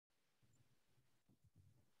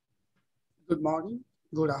Good morning,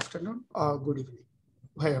 good afternoon, or good evening,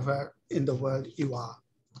 wherever in the world you are.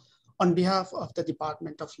 On behalf of the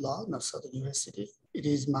Department of Law, Yale University, it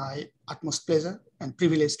is my utmost pleasure and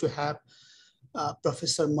privilege to have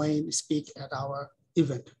Professor Moyn speak at our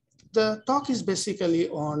event. The talk is basically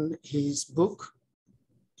on his book,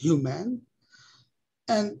 Humane,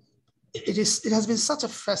 and it has been such a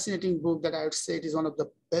fascinating book that I would say it is one of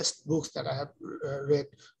the best books that I have read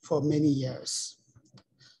for many years.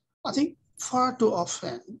 I think far too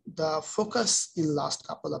often, the focus in the last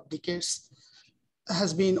couple of decades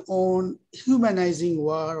has been on humanizing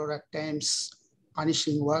war, or at times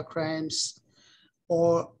punishing war crimes,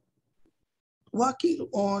 or working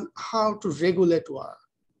on how to regulate war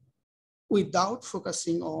without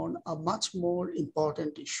focusing on a much more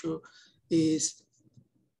important issue is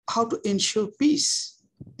how to ensure peace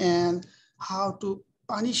and how to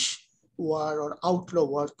punish war or outlaw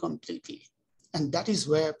war completely. And that is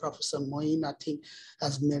where Professor Moyn, I think,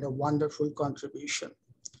 has made a wonderful contribution.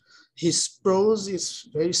 His prose is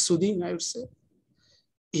very soothing, I would say.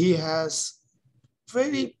 He has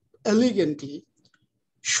very elegantly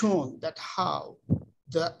shown that how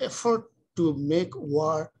the effort to make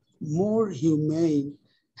war more humane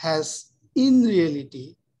has, in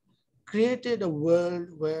reality, created a world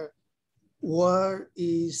where war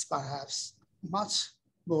is perhaps much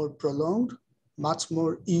more prolonged, much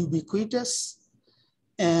more ubiquitous,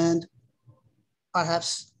 and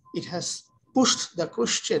perhaps it has pushed the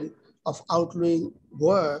question of outlawing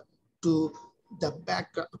war to the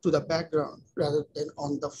background rather than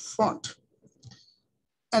on the front.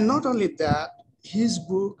 And not only that, his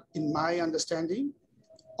book, in my understanding,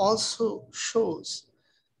 also shows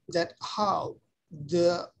that how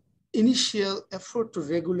the initial effort to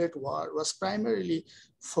regulate war was primarily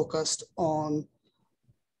focused on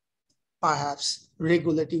perhaps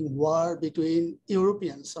regulating war between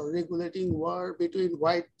Europeans or regulating war between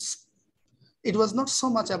whites. It was not so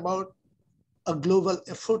much about a global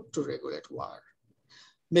effort to regulate war.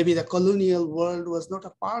 Maybe the colonial world was not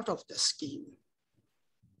a part of the scheme.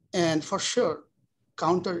 And for sure,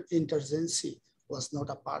 counterinsurgency was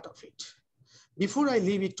not a part of it. Before I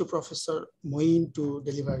leave it to Professor Moyn to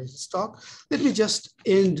deliver his talk, let me just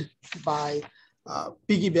end by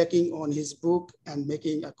piggybacking on his book and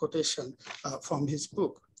making a quotation from his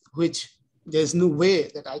book, which there's no way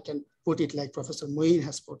that I can put it like Professor Moyn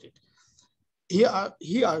has put it.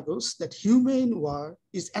 He argues that humane war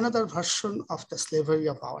is another version of the slavery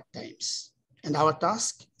of our times. And our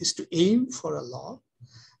task is to aim for a law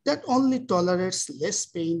that only tolerates less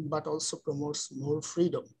pain, but also promotes more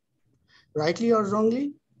freedom. Rightly or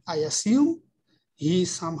wrongly, I assume he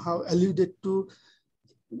somehow alluded to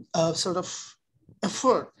a sort of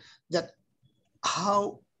effort that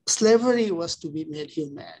how slavery was to be made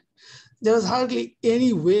humane. There was hardly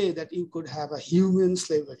any way that you could have a human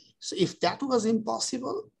slavery. So if that was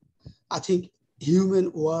impossible, I think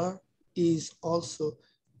human war is also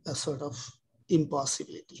a sort of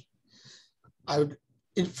impossibility. I would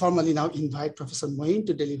formally now invite Professor Moyn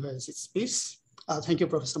to deliver his speech. Thank you,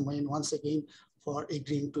 Professor Moyn, once again for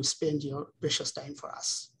agreeing to spend your precious time for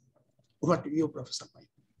us. Over to you, Professor Moyn.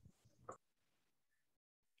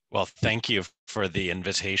 Well, thank you for the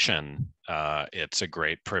invitation. It's a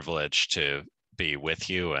great privilege to be with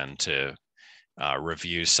you and to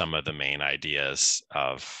review some of the main ideas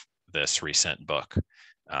of this recent book.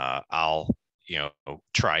 I'll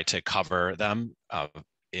try to cover them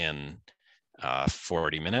in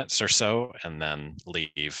 40 minutes or so, and then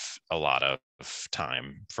leave a lot of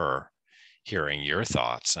time for hearing your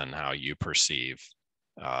thoughts and how you perceive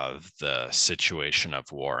the situation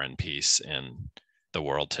of war and peace in the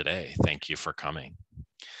world today. Thank you for coming.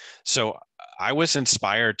 So I was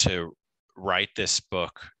inspired to write this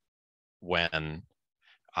book when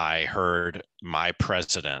I heard my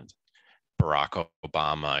president, Barack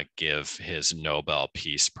Obama, give his Nobel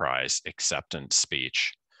Peace Prize acceptance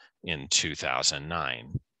speech in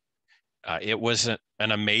 2009. It was an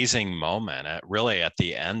amazing moment, really at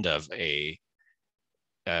the end of a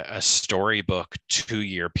storybook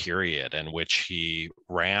 2-year period in which he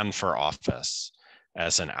ran for office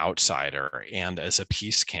as an outsider and as a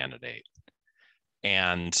peace candidate.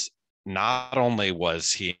 And not only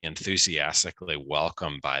was he enthusiastically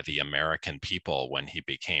welcomed by the American people when he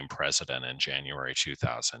became president in January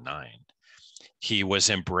 2009, he was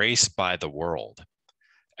embraced by the world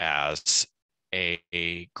as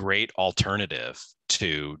a great alternative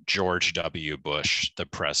to George W. Bush, the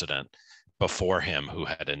president before him, who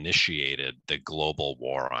had initiated the global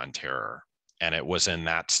war on terror. And it was in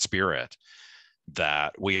that spirit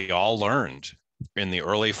that we all learned in the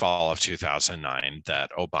early fall of 2009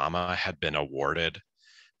 that Obama had been awarded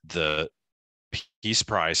the Peace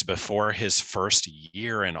Prize before his first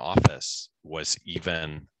year in office was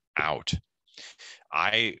even out.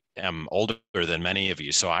 I am older than many of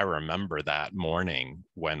you, so I remember that morning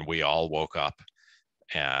when we all woke up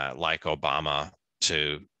like Obama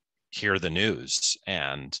to hear the news.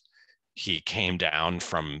 And he came down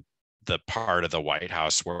from the part of the White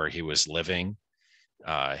House where he was living.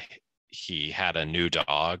 He had a new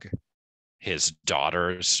dog. His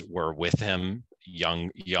daughters were with him,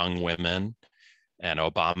 young women. And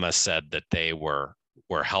Obama said that they were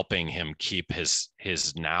helping him keep his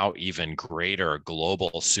now even greater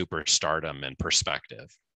global superstardom in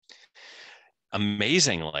perspective.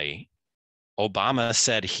 Amazingly, Obama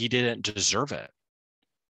said he didn't deserve it.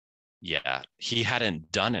 Yeah, he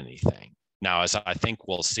hadn't done anything. Now, as I think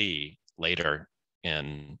we'll see later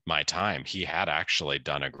in my time, he had actually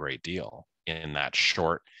done a great deal in that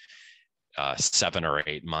short 7 or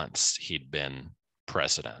 8 months he'd been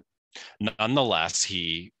president. Nonetheless,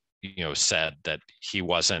 he said that he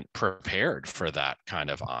wasn't prepared for that kind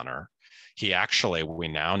of honor. He actually, we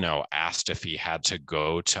now know, asked if he had to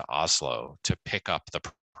go to Oslo to pick up the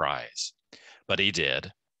prize, but he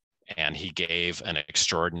did, and he gave an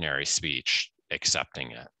extraordinary speech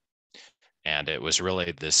accepting it. And it was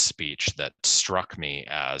really this speech that struck me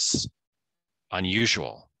as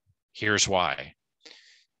unusual. Here's why.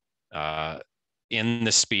 In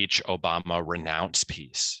the speech, Obama renounced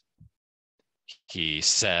peace. He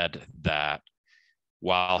said that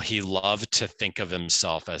while he loved to think of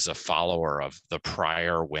himself as a follower of the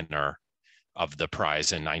prior winner of the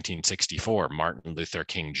prize in 1964, Martin Luther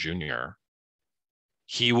King Jr.,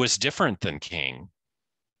 he was different than King.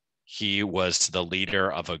 He was the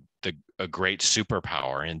leader of a great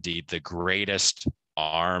superpower, indeed the greatest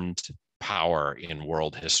armed power in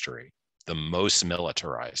world history, the most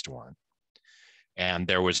militarized one. And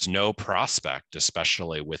there was no prospect,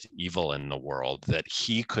 especially with evil in the world, that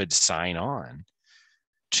he could sign on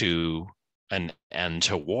to an end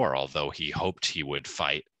to war, although he hoped he would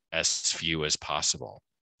fight as few as possible.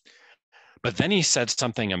 But then he said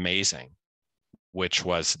something amazing, which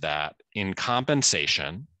was that in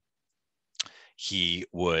compensation, he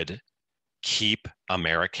would keep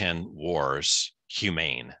American wars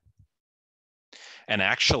humane. And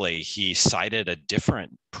actually, he cited a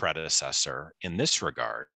different predecessor in this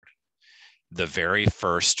regard. The very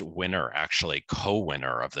first winner, actually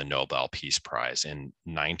co-winner of the Nobel Peace Prize in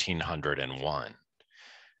 1901.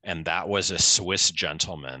 And that was a Swiss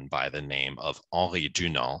gentleman by the name of Henri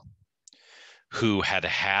Dunant, who had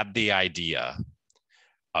had the idea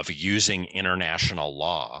of using international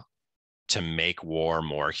law to make war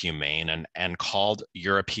more humane, and called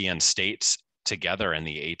European states together in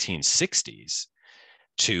the 1860s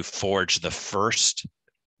to forge the first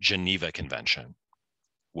Geneva Convention,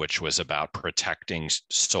 which was about protecting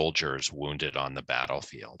soldiers wounded on the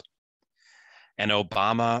battlefield. And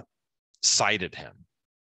Obama cited him.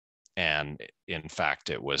 And in fact,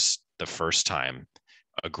 it was the first time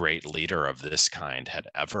a great leader of this kind had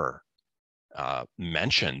ever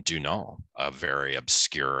mentioned Dunant, a very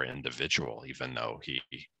obscure individual, even though he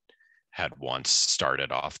had once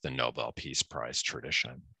started off the Nobel Peace Prize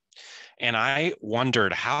tradition. And I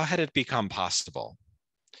wondered, how had it become possible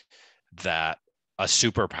that a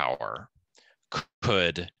superpower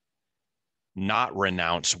could not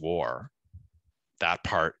renounce war? That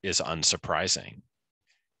part is unsurprising,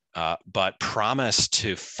 but promise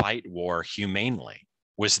to fight war humanely.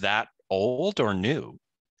 Was that old or new?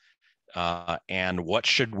 And what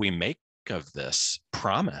should we make of this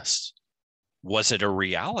promise? Was it a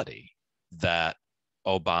reality that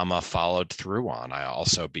Obama followed through on? I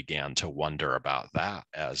also began to wonder about that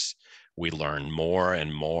as we learn more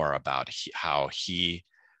and more about how he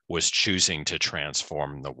was choosing to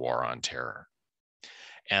transform the war on terror.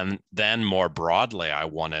 And then more broadly, I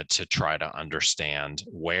wanted to try to understand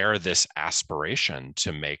where this aspiration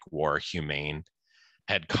to make war humane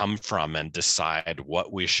had come from and decide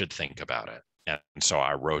what we should think about it. And so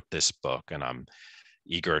I wrote this book, and I'm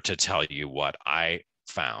eager to tell you what I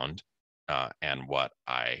found and what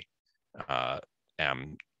I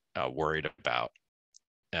am worried about.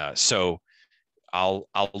 So I'll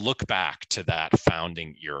look back to that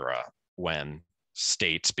founding era when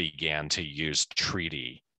states began to use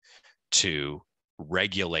treaty to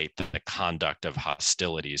regulate the conduct of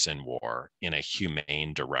hostilities in war in a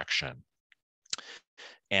humane direction.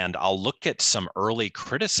 And I'll look at some early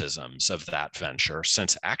criticisms of that venture,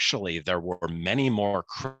 since actually there were many more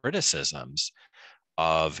criticisms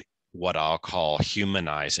of what I'll call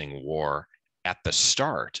humanizing war at the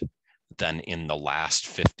start than in the last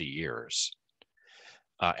 50 years.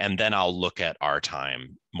 And then I'll look at our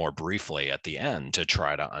time more briefly at the end to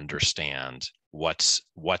try to understand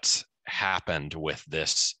what's happened with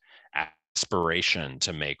this aspiration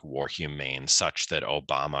to make war humane such that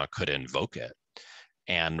Obama could invoke it,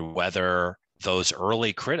 and whether those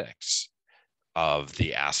early critics of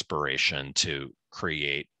the aspiration to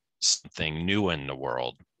create something new in the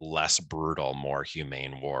world, less brutal, more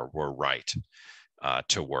humane war, were right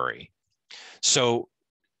to worry. So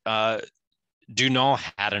Dunant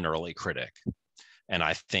had an early critic, and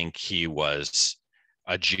I think he was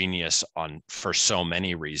a genius for so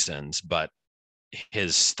many reasons, but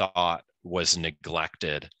his thought was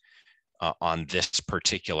neglected on this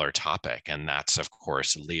particular topic, and that's, of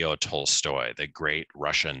course, Leo Tolstoy, the great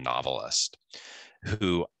Russian novelist,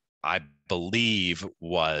 who I believe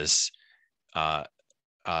was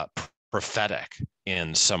prophetic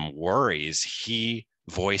in some worries he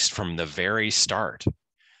voiced from the very start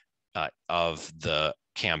of the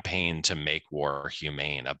campaign to make war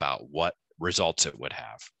humane about what results it would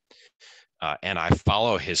have. And I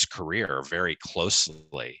follow his career very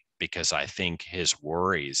closely because I think his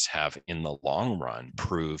worries have, in the long run,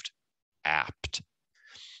 proved apt.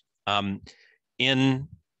 In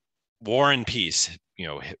War and Peace,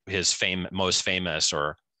 his most famous,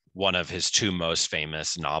 or one of his two most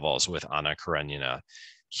famous novels with Anna Karenina,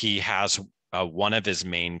 he has one of his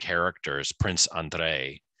main characters, Prince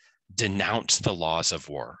Andrei, denounce the laws of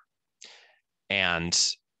war. And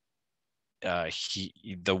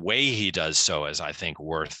the way he does so is, I think,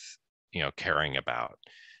 worth caring about.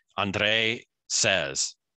 Andrei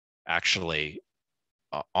says, actually,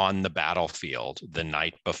 on the battlefield the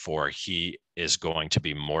night before he is going to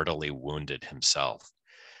be mortally wounded himself,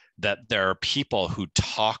 that there are people who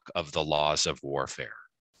talk of the laws of warfare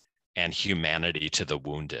and humanity to the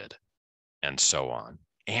wounded and so on.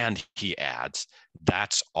 And he adds,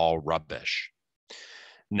 that's all rubbish.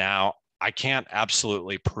 Now, I can't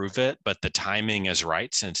absolutely prove it, but the timing is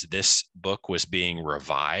right, since this book was being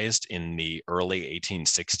revised in the early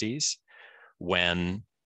 1860s when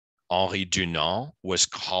Henri Dunant was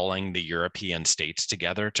calling the European states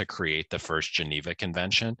together to create the first Geneva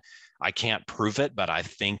Convention. I can't prove it, but I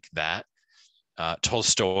think that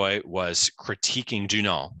Tolstoy was critiquing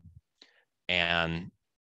Dunant and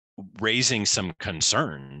raising some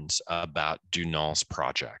concerns about Dunant's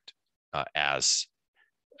project as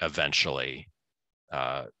eventually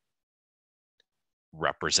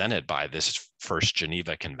represented by this first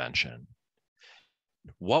Geneva Convention.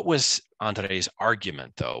 What was Andrei's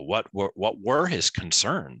argument, though? What were his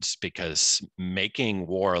concerns? Because making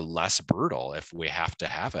war less brutal, if we have to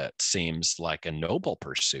have it, seems like a noble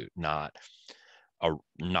pursuit, not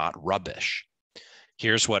rubbish.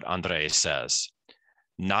 Here's what Andrei says: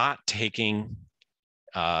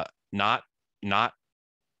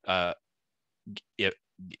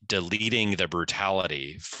 deleting the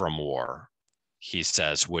brutality from war, he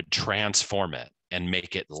says, would transform it and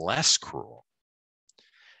make it less cruel.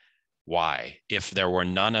 Why? If there were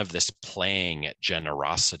none of this playing at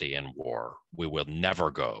generosity in war, we will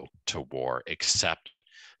never go to war except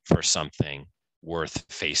for something worth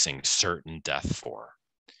facing certain death for.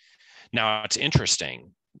 Now, it's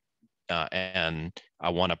interesting, and I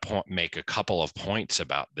want to make a couple of points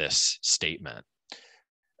about this statement.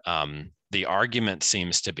 The argument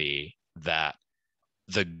seems to be that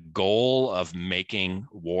the goal of making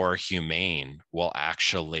war humane will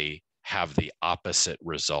actually have the opposite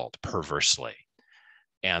result, perversely.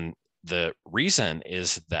 And the reason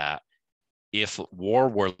is that if war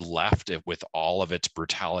were left with all of its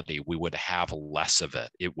brutality, we would have less of it.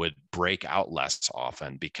 It would break out less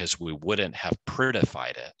often because we wouldn't have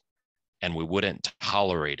prettified it and we wouldn't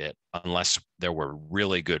tolerate it unless there were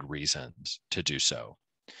really good reasons to do so.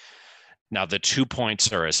 Now, the 2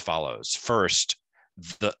 points are as follows. First,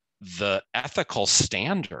 the ethical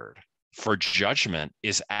standard for judgment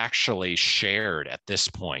is actually shared at this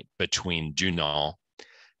point between Dunant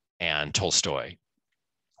and Tolstoy,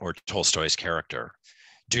 or Tolstoy's character.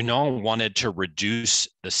 Dunant wanted to reduce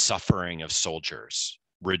the suffering of soldiers,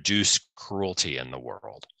 reduce cruelty in the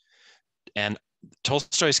world. And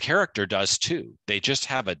Tolstoy's character does too. They just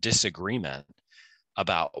have a disagreement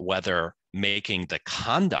about whether making the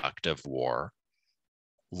conduct of war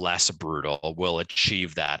less brutal will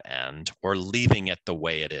achieve that end, or leaving it the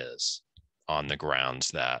way it is on the grounds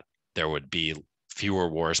that there would be fewer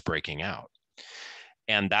wars breaking out.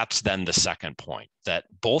 And that's then the second point, that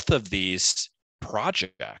both of these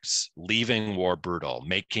projects, leaving war brutal,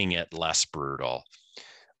 making it less brutal,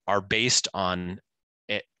 are based on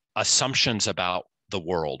assumptions about the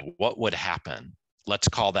world, what would happen. Let's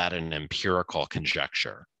call that an empirical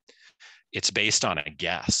conjecture. It's based on a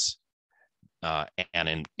guess.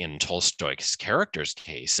 and in Tolstoy's character's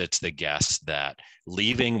case, it's the guess that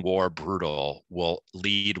leaving war brutal will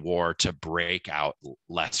lead war to break out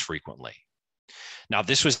less frequently. Now,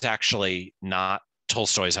 this was actually not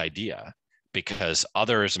Tolstoy's idea, because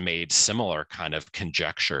others made similar kind of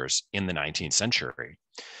conjectures in the 19th century.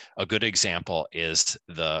 A good example is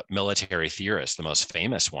the military theorist, the most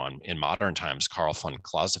famous one in modern times, Karl von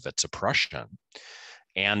Clausewitz, a Prussian,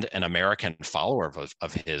 and an American follower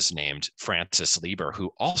of his named Francis Lieber,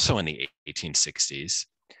 who also in the 1860s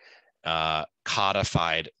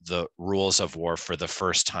codified the rules of war for the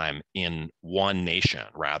first time in one nation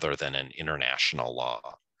rather than an international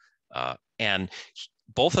law. And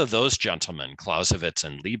both of those gentlemen, Clausewitz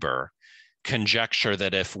and Lieber, conjecture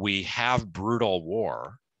that if we have brutal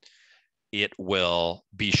war, it will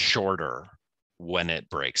be shorter when it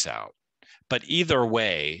breaks out. But either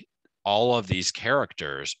way, all of these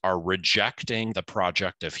characters are rejecting the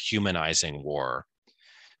project of humanizing war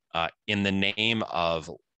in the name of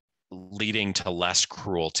leading to less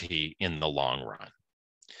cruelty in the long run.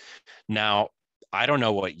 Now, I don't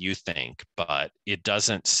know what you think, but it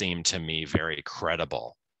doesn't seem to me very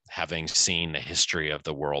credible, having seen the history of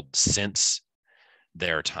the world since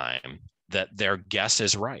their time, that their guess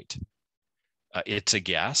is right. It's a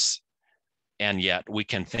guess, and yet we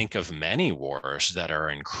can think of many wars that are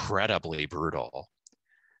incredibly brutal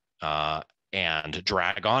and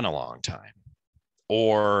drag on a long time,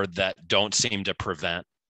 or that don't seem to prevent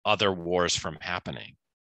other wars from happening.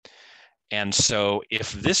 And so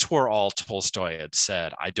if this were all Tolstoy had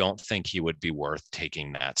said, I don't think he would be worth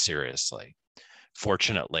taking that seriously.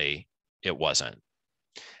 Fortunately, it wasn't.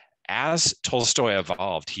 As Tolstoy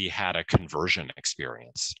evolved, he had a conversion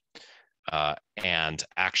experience. And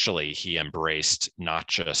actually, he embraced not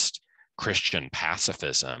just Christian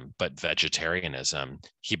pacifism, but vegetarianism.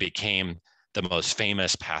 He became the most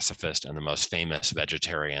famous pacifist and the most famous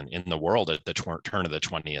vegetarian in the world at the turn of the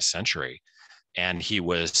 20th century. And he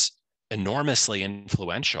was enormously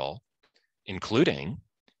influential, including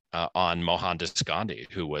on Mohandas Gandhi,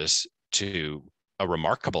 who was to a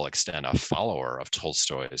remarkable extent a follower of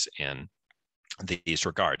Tolstoy's in these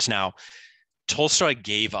regards. Now, Tolstoy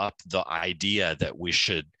gave up the idea that we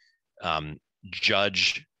should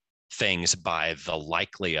judge things by the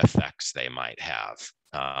likely effects they might have,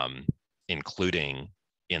 including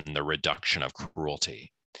in the reduction of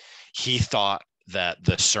cruelty. He thought that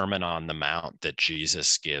the Sermon on the Mount that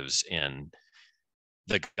Jesus gives in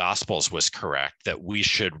the Gospels was correct, that we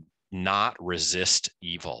should not resist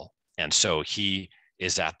evil. And so he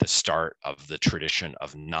is at the start of the tradition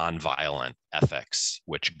of nonviolent ethics,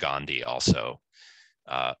 which Gandhi also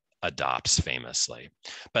adopts famously.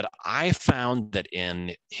 But I found that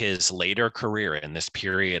in his later career, in this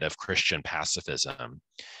period of Christian pacifism,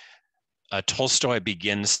 Tolstoy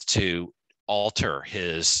begins to alter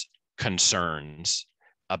his concerns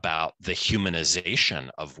about the humanization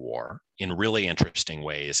of war in really interesting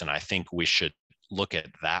ways. And I think we should look at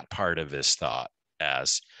that part of his thought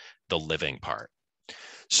as the living part.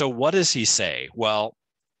 So what does he say? Well,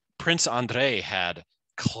 Prince Andrei had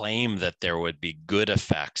claimed that there would be good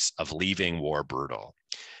effects of leaving war brutal.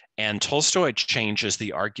 And Tolstoy changes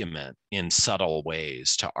the argument in subtle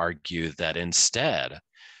ways to argue that instead,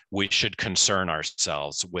 we should concern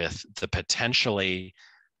ourselves with the potentially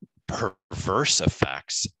perverse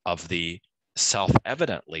effects of the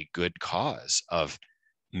self-evidently good cause of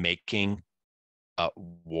making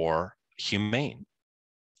war humane.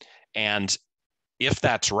 And if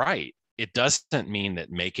that's right, it doesn't mean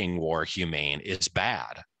that making war humane is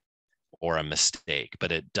bad or a mistake,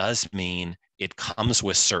 but it does mean it comes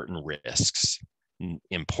with certain risks.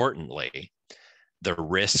 Importantly, the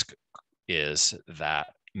risk is that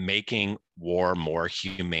making war more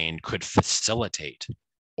humane could facilitate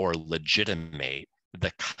or legitimate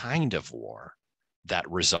the kind of war that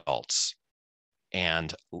results.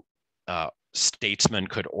 And statesmen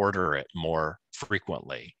could order it more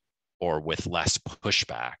frequently or with less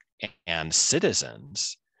pushback. And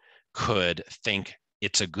citizens could think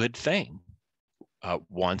it's a good thing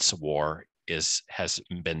once war has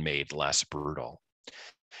been made less brutal.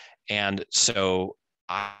 And so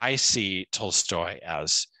I see Tolstoy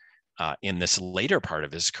as, in this later part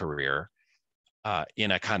of his career,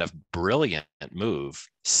 in a kind of brilliant move,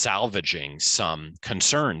 salvaging some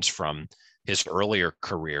concerns from his earlier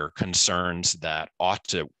career, concerns that ought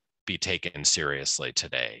to be taken seriously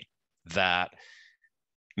today, that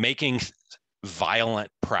making violent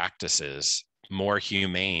practices more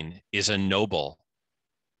humane is a noble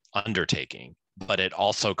undertaking, but it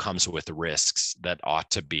also comes with risks that ought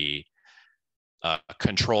to be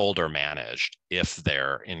controlled or managed if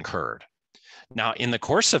they're incurred. Now, in the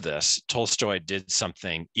course of this, Tolstoy did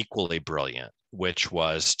something equally brilliant, which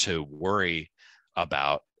was to worry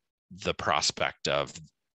about the prospect of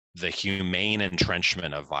the humane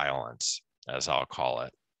entrenchment of violence, as I'll call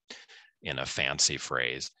it in a fancy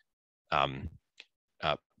phrase,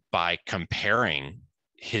 by comparing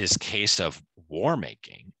his case of war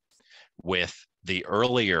making with the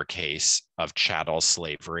earlier case of chattel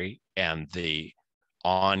slavery and the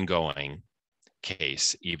ongoing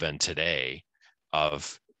case, even today,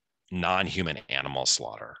 of non-human animal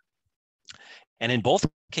slaughter. And in both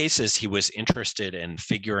cases, he was interested in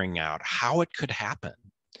figuring out how it could happen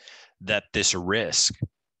that this risk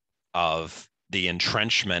of the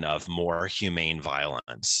entrenchment of more humane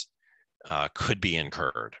violence could be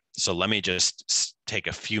incurred. So let me just take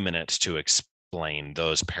a few minutes to explain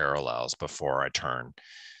those parallels before I turn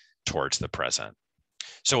towards the present.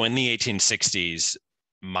 So in the 1860s,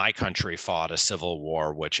 my country fought a civil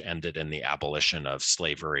war which ended in the abolition of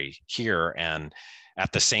slavery here. And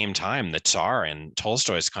at the same time, the Tsar in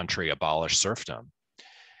Tolstoy's country abolished serfdom.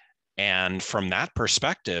 And from that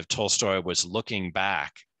perspective, Tolstoy was looking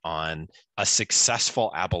back on a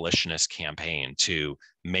successful abolitionist campaign to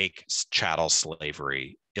make chattel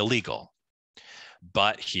slavery illegal.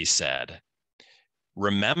 But he said,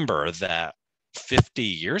 remember that 50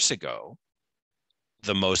 years ago,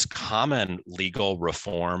 the most common legal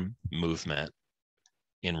reform movement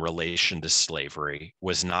in relation to slavery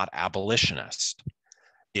was not abolitionist.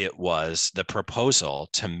 It was the proposal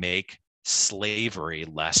to make slavery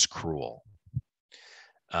less cruel.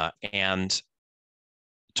 And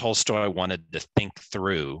Tolstoy wanted to think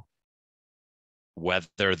through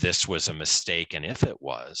whether this was a mistake, and if it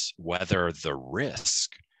was, whether the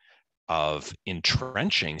risk of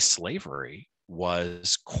entrenching slavery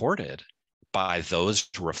was courted by those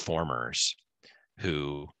reformers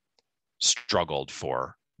who struggled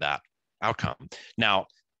for that outcome. Now,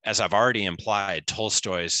 as I've already implied,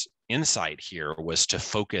 Tolstoy's insight here was to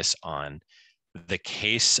focus on the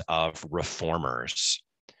case of reformers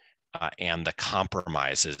and the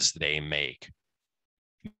compromises they make.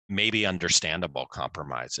 Maybe understandable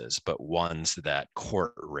compromises, but ones that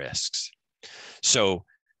court risks. So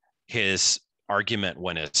his argument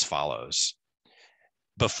went as follows.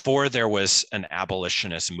 Before there was an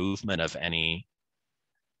abolitionist movement of any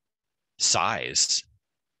size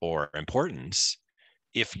or importance,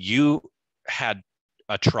 if you had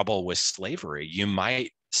a trouble with slavery, you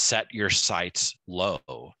might set your sights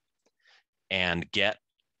low and get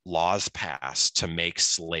laws passed to make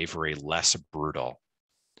slavery less brutal.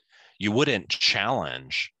 You wouldn't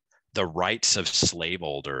challenge the rights of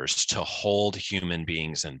slaveholders to hold human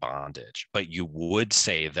beings in bondage, but you would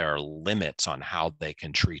say there are limits on how they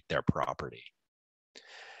can treat their property.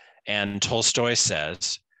 And Tolstoy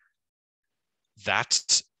says,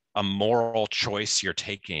 that's a moral choice you're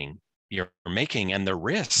making, and the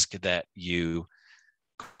risk that you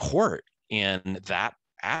court in that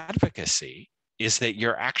advocacy is that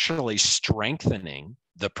you're actually strengthening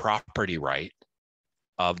the property right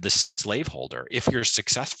of the slaveholder. If you're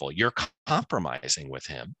successful, you're compromising with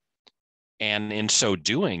him. And in so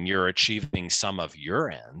doing, you're achieving some of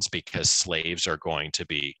your ends because slaves are going to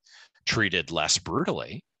be treated less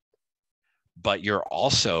brutally, but you're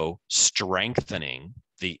also strengthening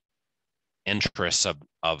the interests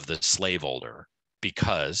of the slaveholder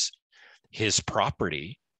because his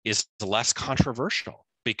property is less controversial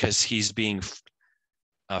because he's being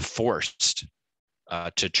forced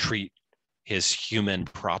to treat his human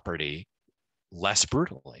property less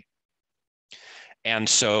brutally. And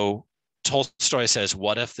so Tolstoy says,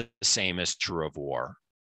 what if the same is true of war?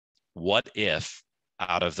 What if,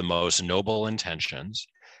 out of the most noble intentions,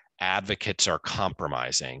 advocates are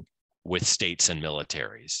compromising with states and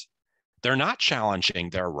militaries? They're not challenging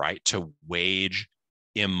their right to wage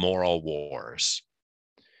immoral wars,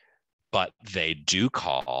 but they do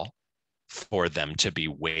call for them to be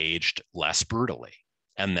waged less brutally.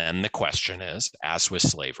 And then the question is, as with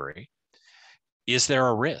slavery, is there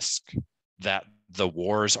a risk that the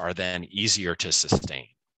wars are then easier to sustain?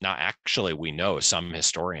 Now, actually, we know some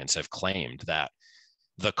historians have claimed that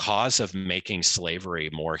the cause of making slavery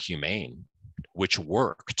more humane, which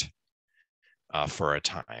worked for a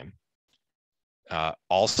time,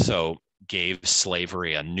 also gave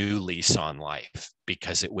slavery a new lease on life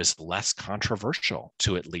because it was less controversial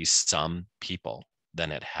to at least some people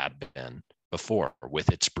than it had been before, with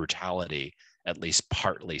its brutality at least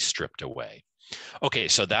partly stripped away. Okay,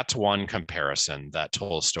 so that's one comparison that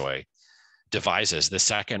Tolstoy devises. The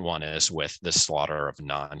second one is with the slaughter of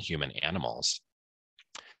non-human animals.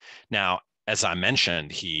 Now, as I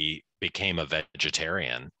mentioned, he became a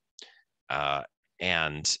vegetarian,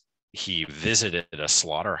 and he visited a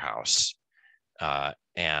slaughterhouse,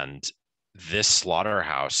 and this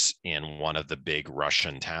slaughterhouse in one of the big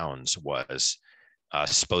Russian towns was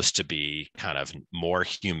supposed to be kind of more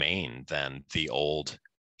humane than the old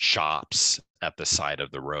shops at the side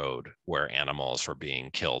of the road where animals were being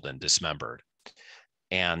killed and dismembered.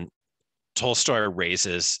 And Tolstoy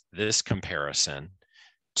raises this comparison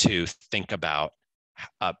to think about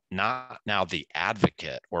not now the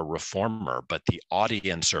advocate or reformer, but the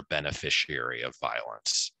audience or beneficiary of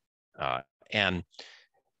violence. And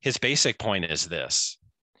his basic point is this: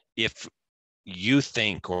 if you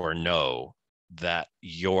think or know that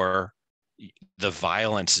the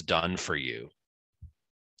violence done for you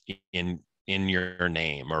in your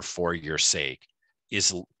name or for your sake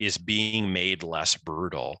is being made less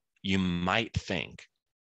brutal, you might think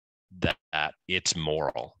that it's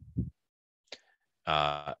moral.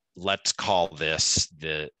 Let's call this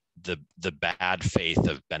the bad faith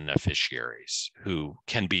of beneficiaries who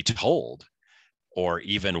can be told or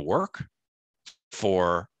even work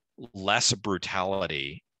for less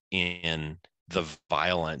brutality in the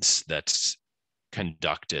violence that's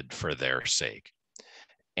conducted for their sake.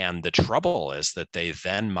 And the trouble is that they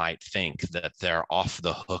then might think that they're off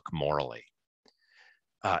the hook morally.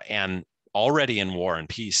 And already in War and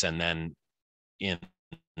Peace, and then in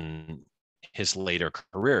his later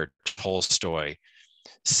career, Tolstoy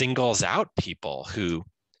singles out people who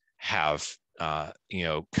have,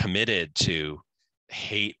 committed to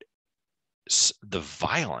hate the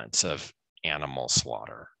violence of animal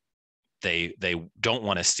slaughter. They don't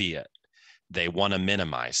want to see it. They want to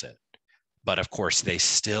minimize it. But of course, they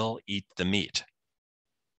still eat the meat.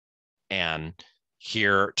 And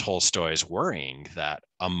here Tolstoy is worrying that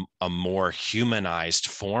a more humanized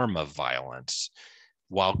form of violence,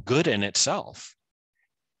 while good in itself,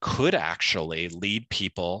 could actually lead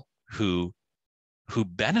people who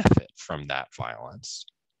benefit from that violence,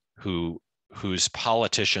 whose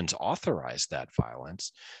politicians authorize that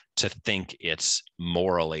violence, to think it's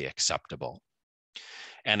morally acceptable.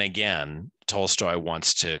 And again, Tolstoy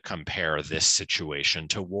wants to compare this situation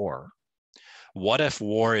to war. What if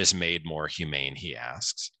war is made more humane, he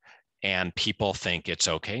asks, and people think it's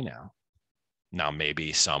okay now? Now,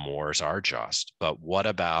 maybe some wars are just, but what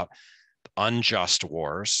about unjust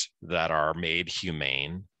wars that are made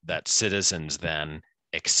humane that citizens then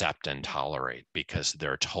accept and tolerate because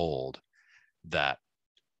they're told that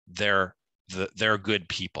they're good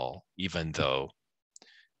people, even though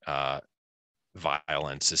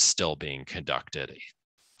violence is still being conducted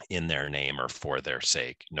in their name or for their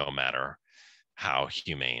sake, no matter how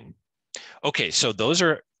humane. Okay, so those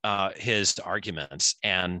are his arguments.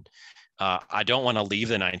 And I don't want to leave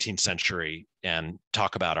the 19th century and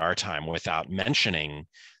talk about our time without mentioning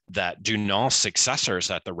that Dunant's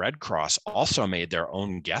successors at the Red Cross also made their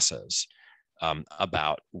own guesses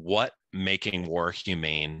about what making war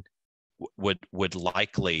humane would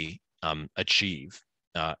likely achieve.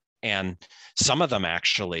 And some of them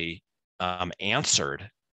actually answered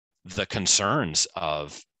the concerns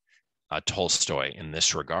of Tolstoy in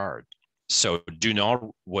this regard. So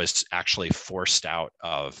Dunant was actually forced out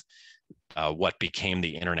of what became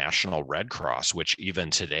the International Red Cross, which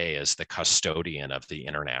even today is the custodian of the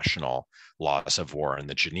international laws of war and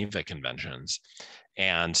the Geneva Conventions.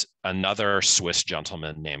 And another Swiss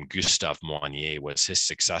gentleman named Gustave Moynier was his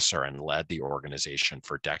successor and led the organization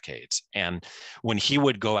for decades. And when he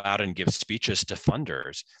would go out and give speeches to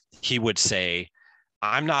funders, he would say,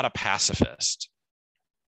 "I'm not a pacifist.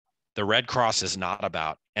 The Red Cross is not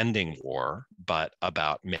about ending war, but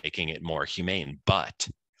about making it more humane. But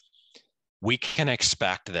we can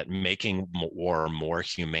expect that making war more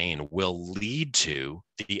humane will lead to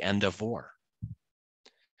the end of war."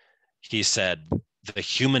 He said the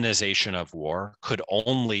humanization of war could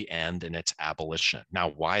only end in its abolition. Now,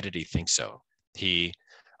 why did he think so? He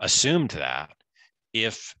assumed that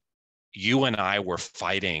if you and I were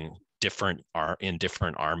fighting in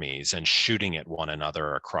different armies and shooting at one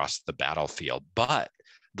another across the battlefield, but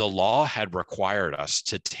the law had required us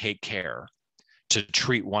to take care to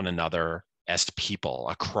treat one another as people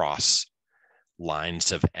across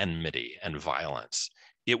lines of enmity and violence.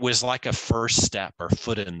 It was like a first step or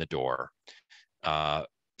foot in the door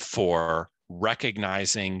for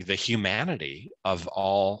recognizing the humanity of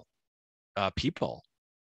all people,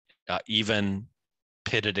 even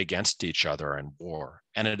pitted against each other in war.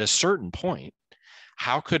 And at a certain point,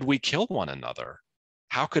 how could we kill one another?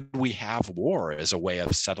 How could we have war as a way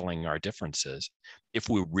of settling our differences if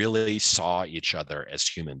we really saw each other as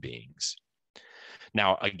human beings?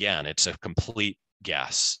 Now, again, it's a complete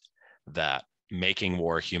guess that making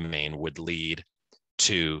war humane would lead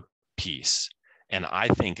to peace. And I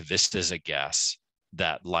think this is a guess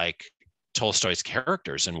that, like Tolstoy's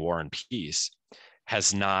characters in War and Peace,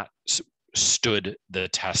 has not stood the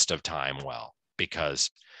test of time well,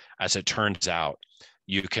 because as it turns out,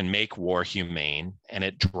 you can make war humane and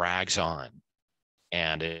it drags on.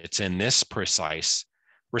 And it's in this precise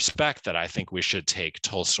respect that I think we should take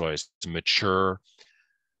Tolstoy's mature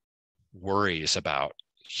worries about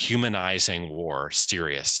humanizing war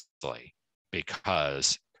seriously,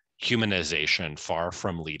 because humanization, far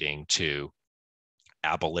from leading to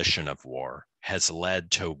abolition of war, has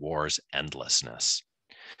led to war's endlessness.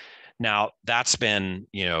 Now, that's been,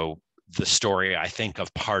 the story, I think,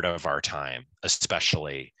 of part of our time,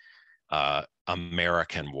 especially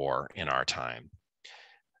American war in our time.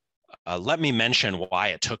 Let me mention why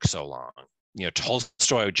it took so long.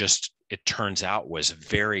 Tolstoy just, it turns out, was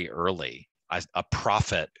very early a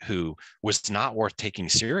prophet who was not worth taking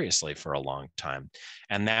seriously for a long time.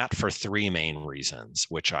 And that for three main reasons,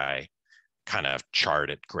 which I kind of chart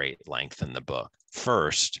at great length in the book.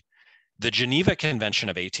 First, the Geneva Convention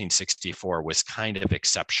of 1864 was kind of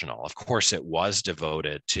exceptional. Of course, it was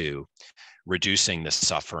devoted to reducing the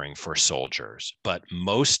suffering for soldiers, but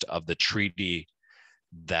most of the treaty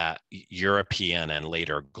that European and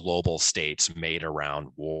later global states made around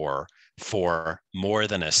war for more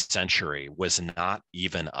than a century was not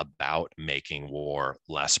even about making war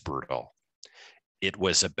less brutal. It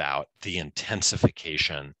was about the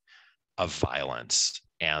intensification of violence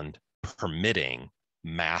and permitting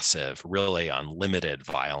massive, really unlimited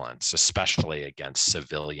violence, especially against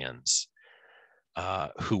civilians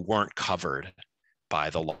who weren't covered by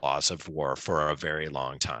the laws of war for a very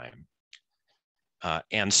long time.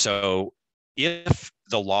 And so if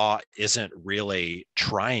the law isn't really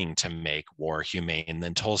trying to make war humane,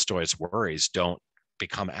 then Tolstoy's worries don't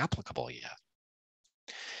become applicable yet.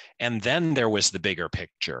 And then there was the bigger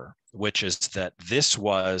picture, which is that this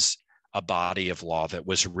was a body of law that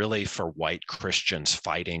was really for white Christians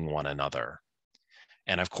fighting one another.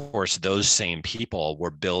 And of course, those same people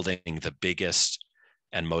were building the biggest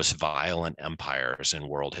and most violent empires in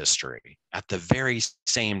world history at the very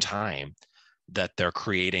same time that they're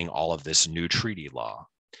creating all of this new treaty law.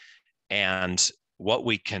 And what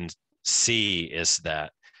we can see is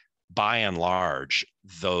that by and large,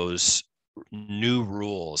 those new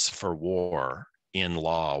rules for war in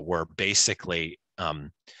law were basically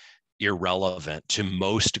irrelevant to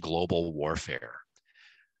most global warfare,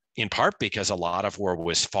 in part because a lot of war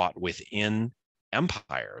was fought within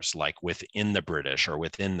empires, like within the British or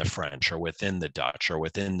within the French or within the Dutch or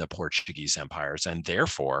within the Portuguese empires. And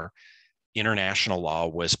therefore, international law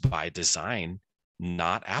was by design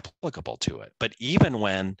not applicable to it. But even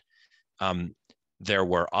when there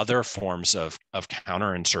were other forms of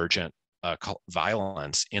counterinsurgent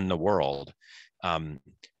violence in the world,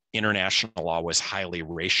 international law was highly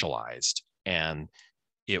racialized, and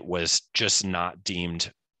it was just not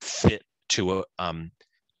deemed fit to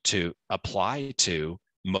apply to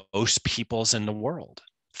most peoples in the world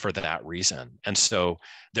for that reason. And so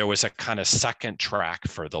there was a kind of second track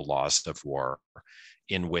for the laws of war,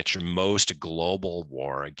 in which most global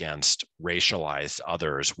war against racialized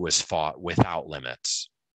others was fought without limits.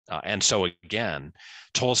 And so again,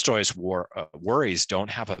 Tolstoy's worries don't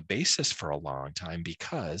have a basis for a long time,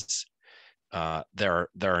 because there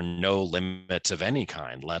are no limits of any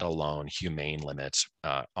kind, let alone humane limits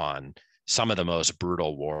on some of the most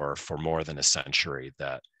brutal war for more than a century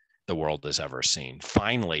that the world has ever seen.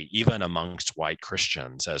 Finally, even amongst white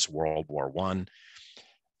Christians, as World War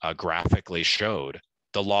I graphically showed,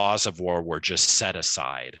 the laws of war were just set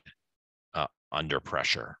aside under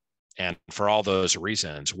pressure. And for all those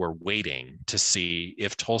reasons, we're waiting to see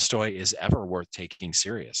if Tolstoy is ever worth taking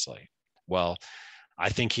seriously. Well, I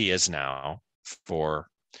think he is now, for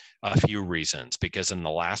a few reasons, because in the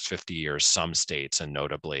last 50 years, some states, and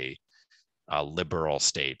notably liberal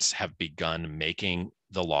states, have begun making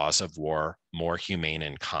the laws of war more humane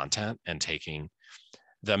in content and taking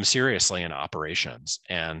them seriously in operations.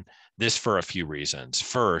 And this for a few reasons.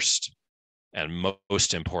 First, and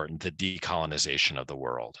most important, the decolonization of the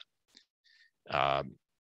world.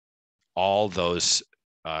 All those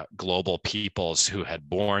global peoples who had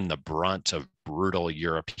borne the brunt of brutal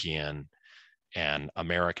European and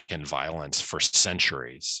American violence for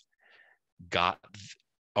centuries got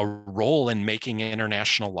a role in making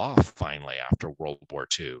international law finally after World War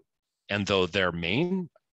II. And though their main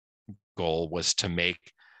goal was to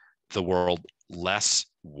make the world less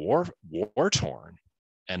war-torn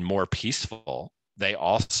and more peaceful, they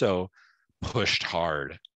also pushed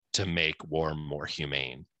hard to make war more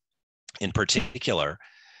humane. In particular,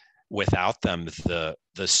 without them, the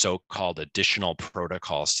so-called additional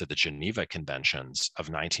protocols to the Geneva Conventions of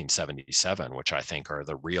 1977, which I think are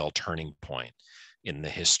the real turning point in the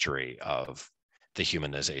history of the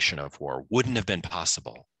humanization of war, wouldn't have been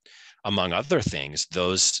possible. Among other things,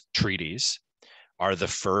 those treaties are the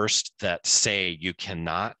first that say you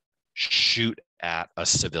cannot shoot at a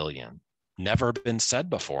civilian. Never been said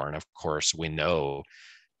before. And of course, we know,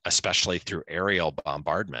 especially through aerial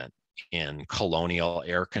bombardment in colonial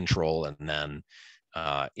air control, and then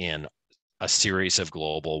in a series of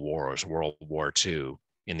global wars, World War II,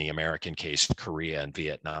 in the American case, Korea and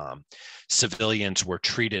Vietnam, civilians were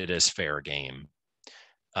treated as fair game.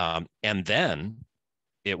 And then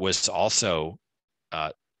it was also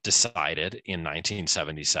decided in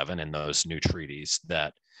 1977 in those new treaties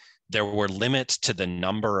that there were limits to the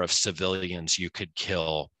number of civilians you could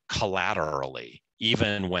kill collaterally,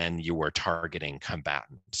 even when you were targeting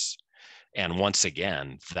combatants. And once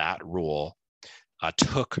again, that rule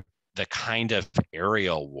took the kind of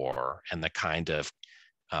aerial war and the kind of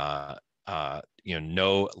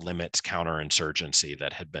no limits counterinsurgency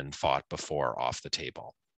that had been fought before off the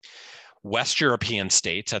table. West European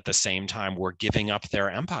states at the same time were giving up their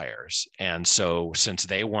empires. And so since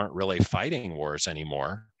they weren't really fighting wars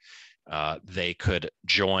anymore, they could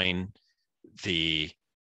join the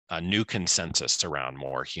new consensus around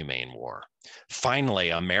more humane war. Finally,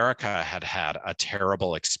 America had had a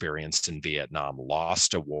terrible experience in Vietnam,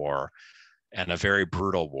 lost a war and a very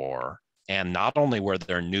brutal war. And not only were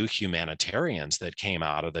there new humanitarians that came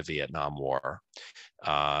out of the Vietnam War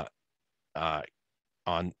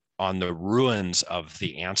on the ruins of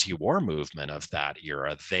the anti-war movement of that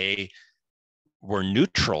era, they were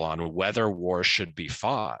neutral on whether war should be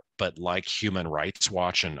fought, but like Human Rights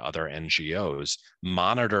Watch and other NGOs,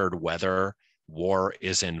 monitored whether war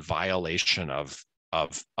is in violation of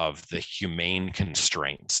the humane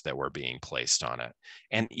constraints that were being placed on it.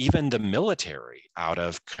 And even the military, out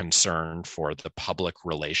of concern for the public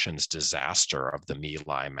relations disaster of the My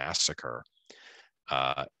Lai massacre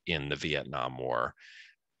in the Vietnam War,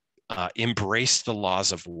 embraced the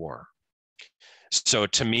laws of war. So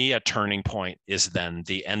to me, a turning point is then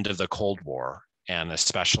the end of the Cold War, and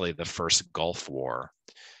especially the first Gulf War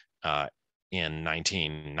in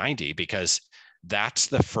 1990, because that's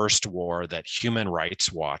the first war that Human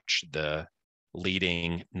Rights Watch, the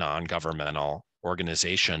leading non-governmental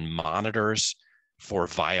organization, monitors for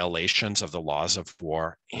violations of the laws of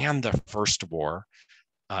war, and the first war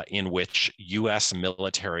in which US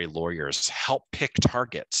military lawyers help pick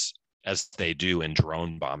targets, as they do in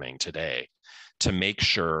drone bombing today, to make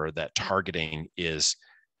sure that targeting is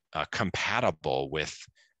compatible with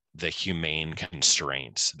the humane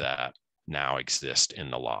constraints that now exist in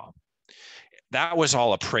the law. That was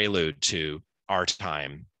all a prelude to our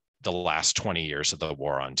time, the last 20 years of the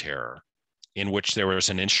War on Terror, in which there was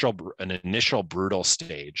an initial brutal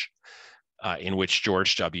stage in which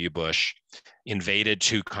George W. Bush invaded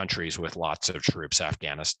two countries with lots of troops,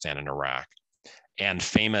 Afghanistan and Iraq, and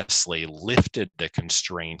famously lifted the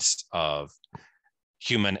constraints of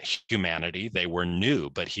humanity. They were new,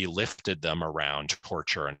 but he lifted them around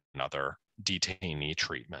torture and other detainee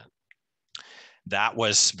treatment. That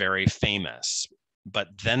was very famous. But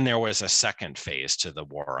then there was a second phase to the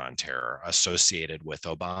War on Terror associated with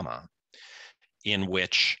Obama, in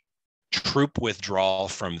which troop withdrawal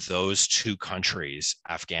from those two countries,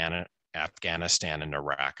 Afghanistan and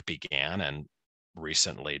Iraq, began, and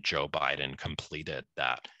recently Joe Biden completed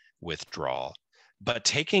that withdrawal. But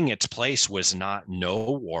taking its place was not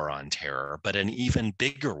no war on terror, but an even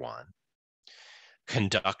bigger one,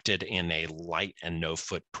 conducted in a light and no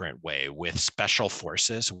footprint way with special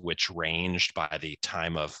forces, which ranged by the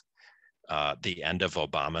time of the end of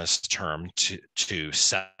Obama's term to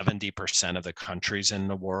 70% of the countries in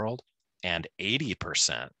the world, and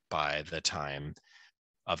 80% by the time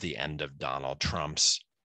of the end of Donald Trump's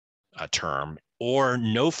term, or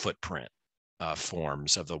no footprint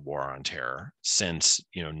forms of the War on Terror, since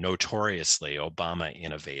notoriously Obama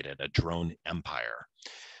innovated a drone empire.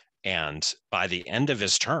 And by the end of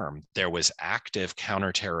his term, there was active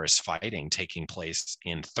counterterrorist fighting taking place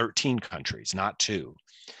in 13 countries, not two,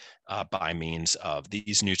 by means of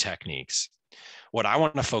these new techniques. What I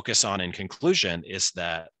want to focus on in conclusion is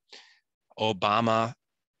that Obama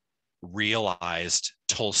realized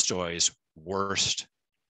Tolstoy's worst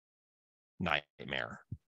nightmare,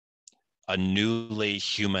 a newly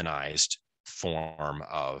humanized form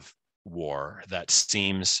of war that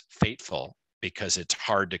seems fateful because it's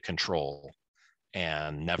hard to control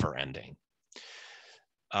and never ending.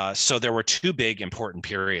 So there were two big important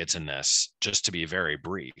periods in this, just to be very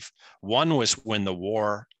brief. One was when the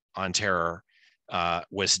War on Terror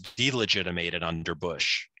was delegitimated under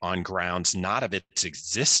Bush on grounds not of its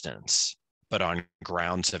existence, but on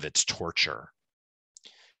grounds of its torture.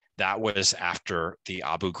 That was after the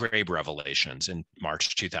Abu Ghraib revelations in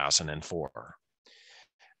March 2004.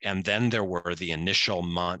 And then there were the initial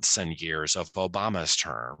months and years of Obama's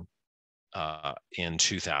term in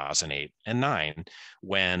 2008 and 2009,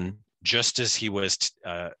 when just as he was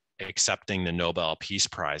accepting the Nobel Peace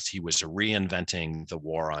Prize, he was reinventing the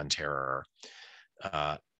war on terror,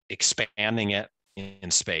 expanding it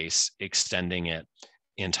in space, extending it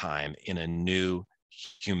in time in a new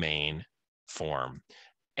humane form.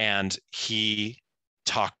 And he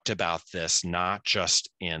talked about this not just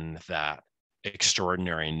in that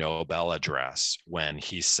extraordinary Nobel address when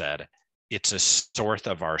he said, "It's a source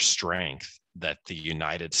of our strength that the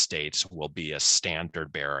United States will be a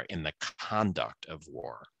standard bearer in the conduct of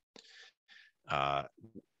war."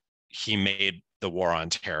 He made the war on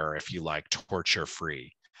terror, if you like,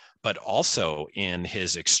 torture-free, but also in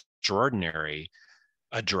his extraordinary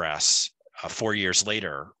address 4 years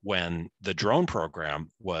later, when the drone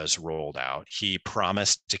program was rolled out, he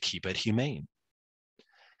promised to keep it humane.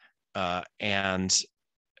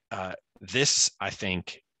 This, I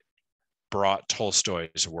think, brought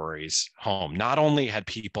Tolstoy's worries home. Not only had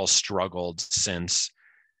people struggled since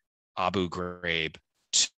Abu Ghraib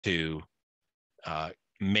to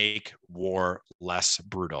make war less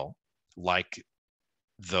brutal, like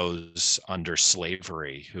those under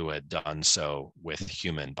slavery who had done so with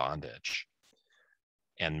human bondage,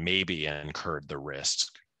 and maybe incurred the risk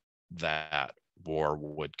that war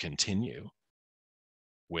would continue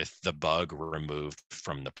with the bug removed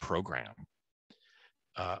from the program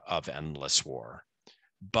of endless war.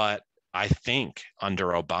 But I think under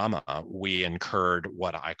Obama, we incurred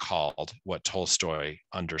what Tolstoy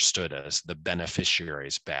understood as the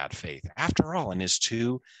beneficiary's bad faith. After all, in his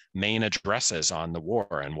two main addresses on the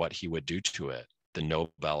war and what he would do to it, the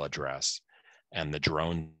Nobel address and the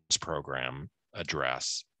drones program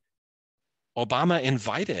address, Obama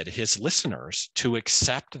invited his listeners to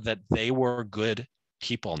accept that they were good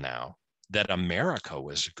people now, that America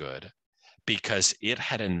was good, because it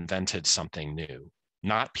had invented something new,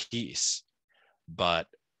 not peace, but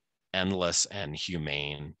endless and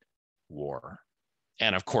humane war.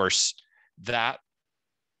 And of course, that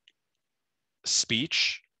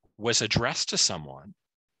speech was addressed to someone.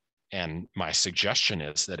 And my suggestion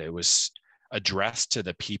is that it was addressed to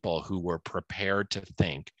the people who were prepared to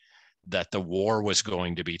think that the war was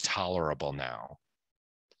going to be tolerable now,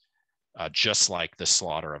 just like the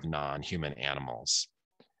slaughter of non-human animals,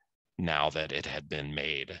 now that it had been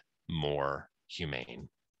made more humane.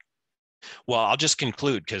 Well, I'll just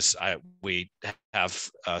conclude, because we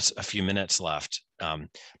have a few minutes left,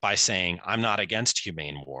 by saying I'm not against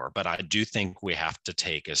humane war, but I do think we have to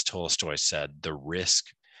take, as Tolstoy said, the risk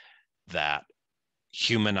that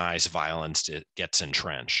humanized violence gets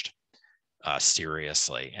entrenched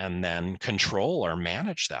seriously, and then control or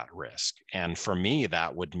manage that risk. And for me,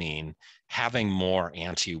 that would mean having more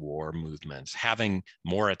anti-war movements, having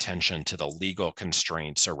more attention to the legal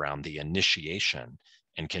constraints around the initiation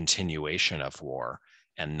and continuation of war,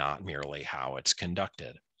 and not merely how it's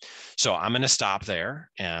conducted. So I'm going to stop there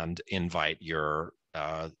and invite your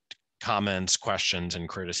comments, questions, and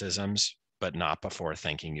criticisms, but not before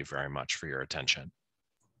thanking you very much for your attention.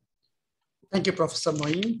 Thank you, Professor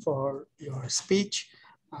Moyn, for your speech.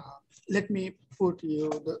 Let me put to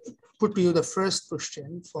you the first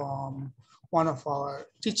question from one of our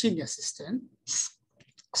teaching assistants,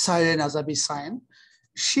 Siren Azabi-Sain.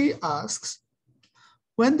 She asks,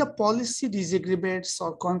 when the policy disagreements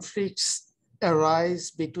or conflicts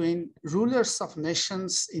arise between rulers of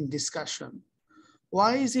nations in discussion,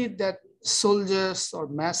 why is it that soldiers or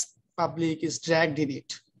mass public is dragged in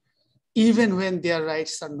it, even when their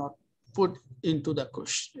rights are not put into the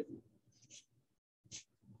question?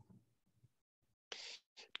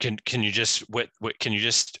 Can you just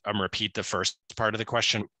repeat the first part of the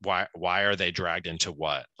question? Why are they dragged into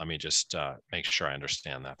what? Let me just make sure I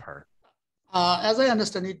understand that part. As I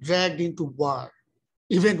understand it, dragged into war,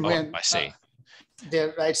 even when I see.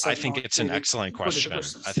 Their rights are I think it's an excellent question.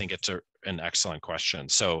 I think it's an excellent question.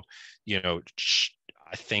 So,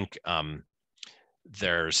 I think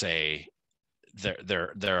there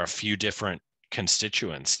are a few different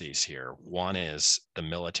constituencies here. One is the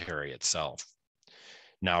military itself.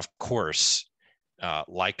 Now, of course,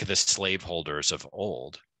 like the slaveholders of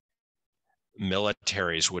old,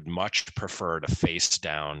 militaries would much prefer to face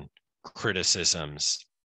down criticisms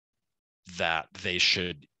that they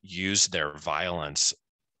should use their violence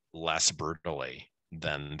less brutally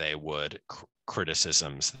than they would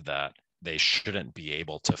criticisms that they shouldn't be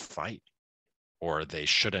able to fight. or they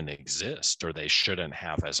shouldn't exist, or they shouldn't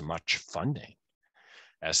have as much funding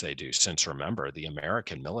as they do. Since remember, the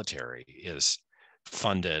American military is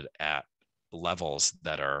funded at levels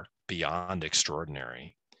that are beyond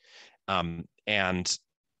extraordinary. And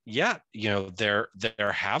yet, there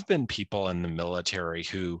have been people in the military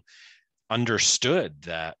who understood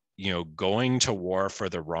that, going to war for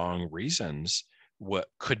the wrong reasons what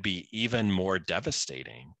could be even more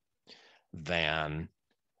devastating than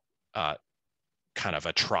kind of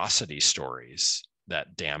atrocity stories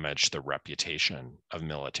that damage the reputation of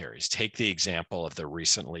militaries. Take the example of the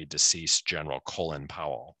recently deceased General Colin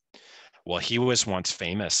Powell. Well, he was once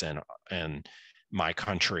famous in my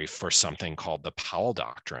country for something called the Powell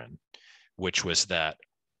Doctrine, which was that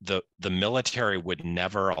the military would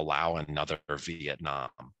never allow another Vietnam,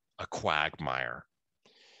 a quagmire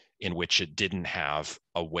in which it didn't have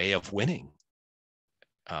a way of winning.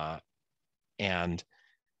 And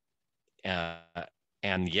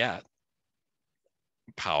yet,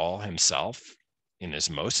 Powell himself, in his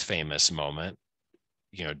most famous moment,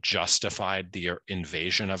 justified the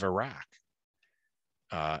invasion of Iraq,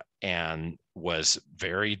 and was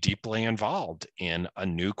very deeply involved in a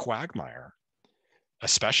new quagmire,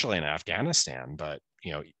 especially in Afghanistan, but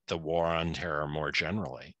the war on terror more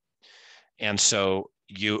generally. And so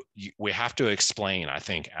we have to explain, I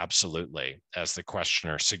think, absolutely, as the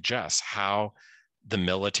questioner suggests, how the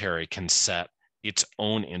military can set its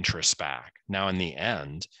own interests back. Now, in the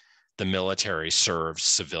end, the military serves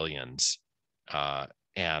civilians,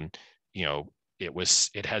 and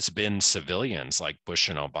it has been civilians like Bush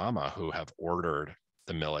and Obama who have ordered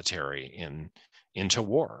the military into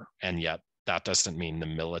war, and yet that doesn't mean the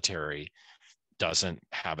military doesn't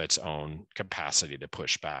have its own capacity to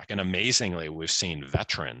push back. And amazingly, we've seen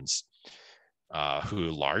veterans who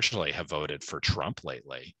largely have voted for Trump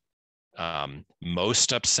lately,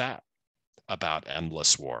 most upset about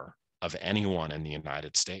endless war of anyone in the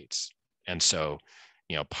United States. And so,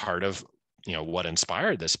 part of what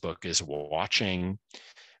inspired this book is watching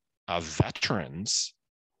veterans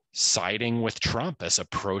siding with Trump as a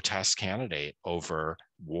protest candidate over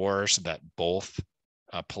wars that both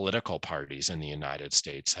political parties in the United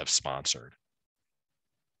States have sponsored.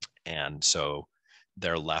 And so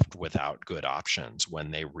they're left without good options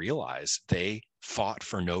when they realize they fought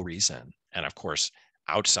for no reason. And of course,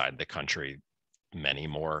 outside the country, many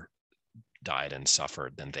more died and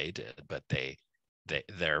suffered than they did, but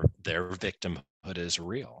their victimhood is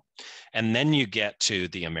real. And then you get to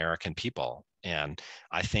the American people, and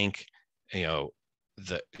I think the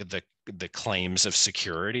claims of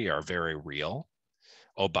security are very real.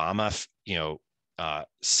 Obama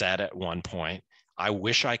said at one point, "I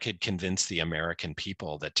wish I could convince the American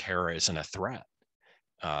people that terror isn't a threat,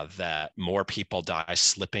 that more people die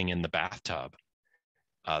slipping in the bathtub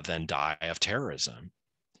than die of terrorism.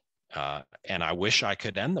 And I wish I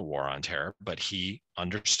could end the war on terror," but he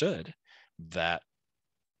understood that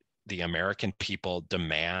the American people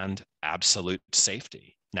demand absolute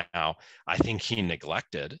safety. Now, I think he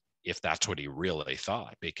neglected, if that's what he really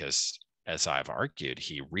thought, because as I've argued,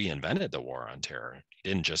 he reinvented the war on terror. He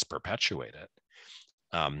didn't just perpetuate it.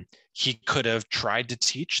 He could have tried to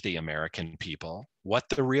teach the American people what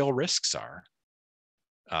the real risks are.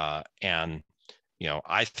 And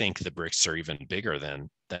I think the risks are even bigger than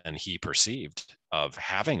he perceived of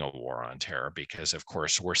having a war on terror, because of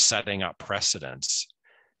course we're setting up precedents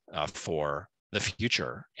for the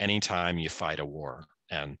future anytime you fight a war.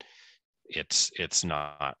 And it's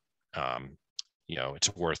not,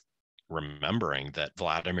 it's worth remembering that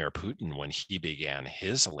Vladimir Putin, when he began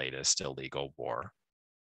his latest illegal war,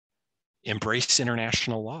 embraced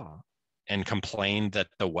international law and complained that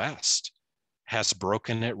the West has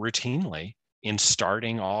broken it routinely in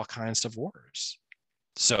starting all kinds of wars.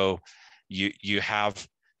 So you have,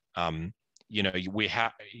 we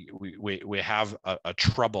have a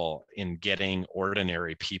trouble in getting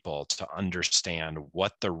ordinary people to understand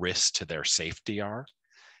what the risks to their safety are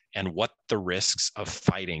and what the risks of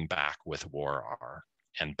fighting back with war are,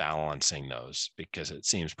 and balancing those, because it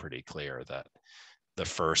seems pretty clear that the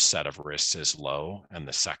first set of risks is low and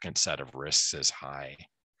the second set of risks is high.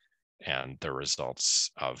 And the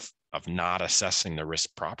results of not assessing the risk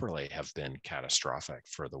properly have been catastrophic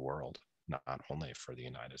for the world, not only for the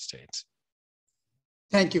United States.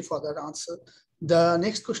 Thank you for that answer. The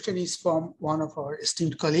next question is from one of our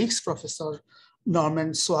esteemed colleagues, Professor Norman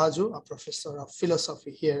Suaju, a professor of philosophy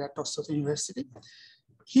here at Yale University.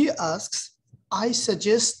 He asks, I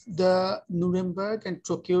suggest the Nuremberg and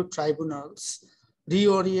Tokyo tribunals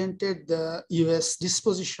reoriented the US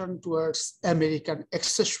disposition towards American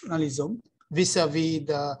exceptionalism vis-a-vis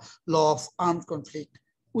the law of armed conflict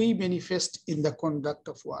we manifest in the conduct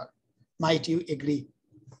of war. Might you agree?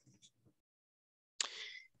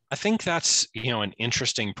 I think that's, an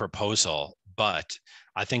interesting proposal, but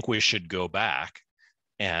I think we should go back,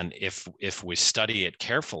 and if we study it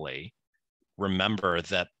carefully, remember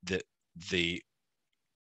that the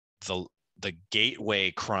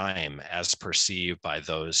gateway crime as perceived by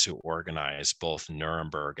those who organized both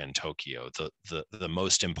Nuremberg and Tokyo, the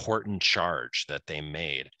most important charge that they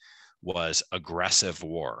made was aggressive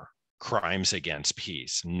war, crimes against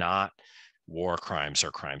peace, not war crimes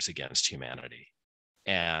or crimes against humanity.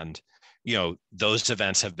 And, those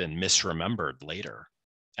events have been misremembered later.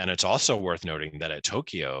 And it's also worth noting that at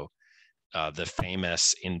Tokyo, the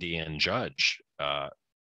famous Indian judge,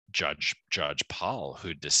 Judge Paul,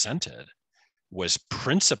 who dissented, was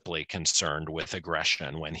principally concerned with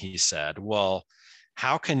aggression when he said, well,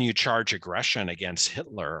 how can you charge aggression against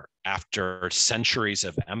Hitler after centuries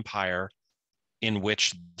of empire in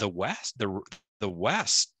which the West,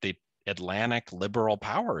 the Atlantic liberal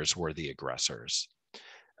powers were the aggressors?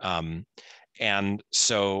 And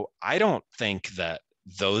so I don't think that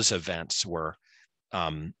those events were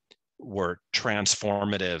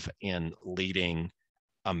transformative in leading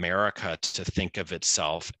America to think of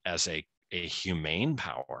itself as a humane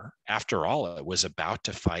power. After all, it was about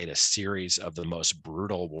to fight a series of the most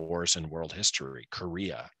brutal wars in world history,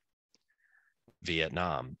 Korea,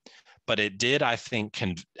 Vietnam. But it did, I think,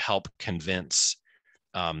 help convince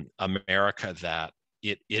America that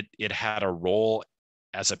it had a role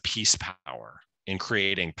as a peace power in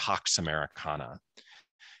creating Pax Americana,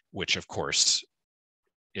 which of course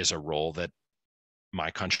is a role that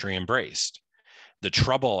my country embraced. The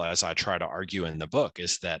trouble, as I try to argue in the book,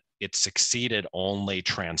 is that it succeeded only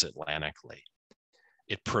transatlantically.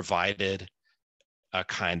 It provided a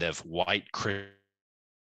kind of white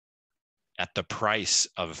at the price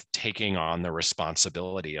of taking on the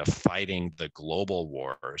responsibility of fighting the global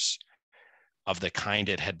wars of the kind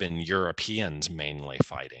it had been Europeans mainly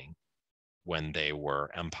fighting when they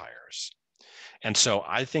were empires. And so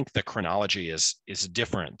I think the chronology is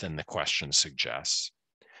different than the question suggests,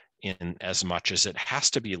 in as much as it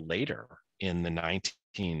has to be later in the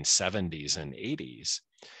 1970s and 80s,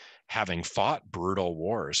 having fought brutal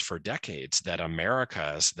wars for decades, that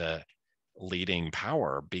America as the leading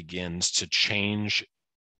power begins to change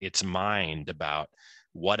its mind about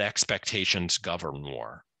what expectations govern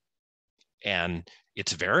war. And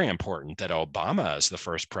it's very important that Obama is the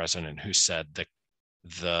first president who said that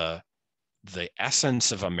the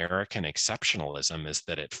essence of American exceptionalism is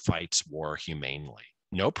that it fights war humanely.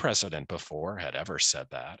 No president before had ever said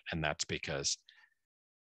that, and that's because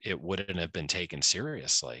it wouldn't have been taken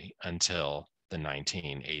seriously until the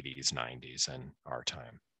 1980s, 90s, and our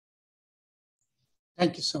time.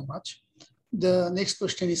 Thank you so much. The next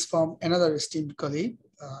question is from another esteemed colleague,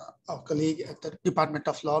 our colleague at the Department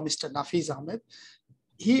of Law, Mr. Nafiz Ahmed.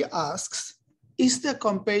 He asks, is the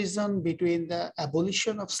comparison between the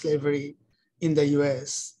abolition of slavery in the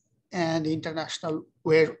US and international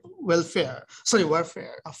warfare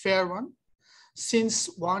a fair one, since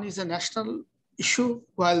one is a national issue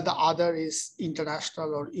while the other is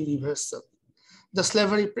international or universal? The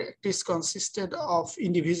slavery practice consisted of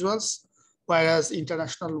individuals, whereas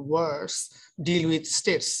international wars deal with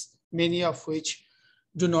states, many of which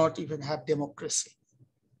do not even have democracy.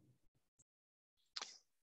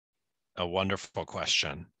 A wonderful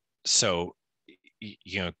question. So,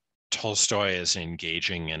 Tolstoy is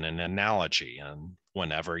engaging in an analogy, and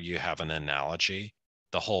whenever you have an analogy,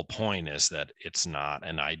 the whole point is that it's not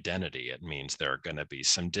an identity. It means there are going to be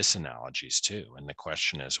some disanalogies too. And the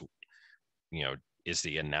question is, is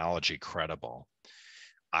the analogy credible?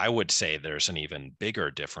 I would say there's an even bigger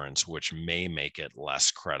difference, which may make it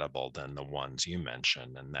less credible than the ones you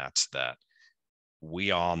mentioned. And that's that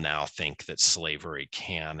we all now think that slavery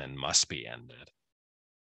can and must be ended,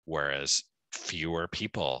 whereas fewer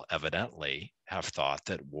people evidently have thought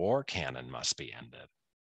that war can and must be ended.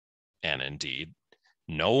 And indeed,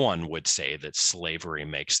 no one would say that slavery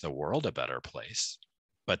makes the world a better place.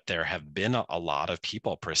 But there have been a lot of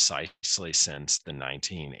people precisely since the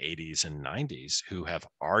 1980s and 90s who have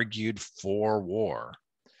argued for war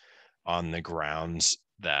on the grounds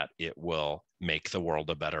that it will make the world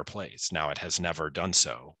a better place. Now, it has never done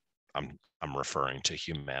so. I'm referring to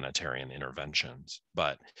humanitarian interventions.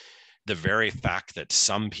 But the very fact that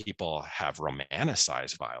some people have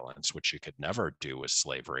romanticized violence, which you could never do with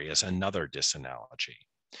slavery, is another disanalogy.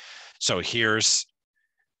 So here's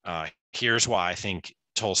why I think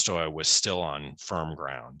Tolstoy was still on firm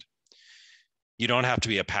ground. You don't have to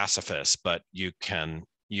be a pacifist, but you can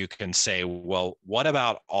say, well, what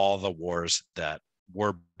about all the wars that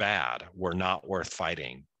were bad, were not worth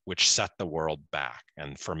fighting, which set the world back.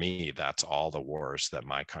 And for me, that's all the wars that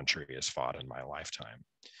my country has fought in my lifetime.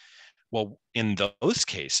 Well, in those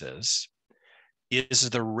cases, is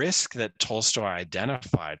the risk that Tolstoy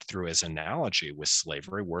identified through his analogy with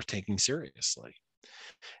slavery worth taking seriously?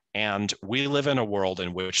 And we live in a world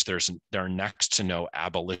in which there are next to no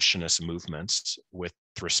abolitionist movements with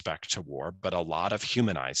respect to war, but a lot of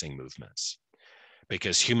humanizing movements.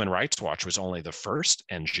 Because Human Rights Watch was only the first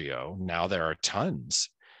NGO, now there are tons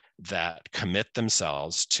that commit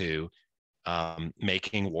themselves to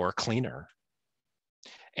making war cleaner.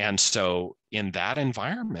 And so in that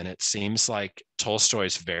environment, it seems like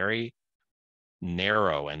Tolstoy's very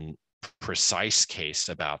narrow and precise case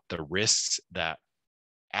about the risks that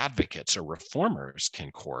advocates or reformers can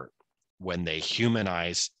court when they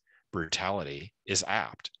humanize brutality is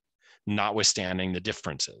apt, notwithstanding the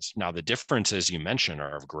differences. Now, the differences you mentioned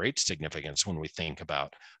are of great significance when we think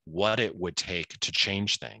about what it would take to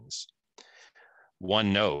change things.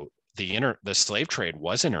 One note, the slave trade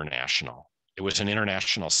was international. It was an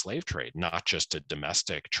international slave trade, not just a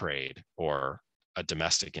domestic trade or a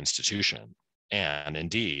domestic institution. And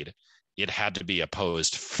indeed, it had to be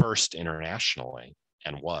opposed first internationally,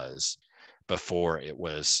 and was, before it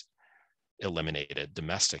was eliminated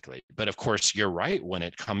domestically. But of course, you're right when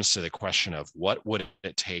it comes to the question of what would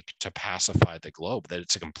it take to pacify the globe, that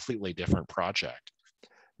it's a completely different project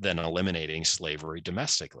than eliminating slavery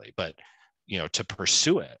domestically. But, to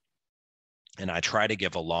pursue it, and I try to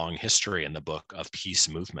give a long history in the book of peace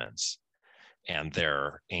movements and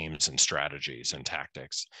their aims and strategies and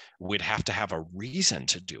tactics, we'd have to have a reason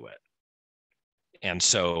to do it. And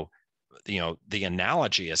so, the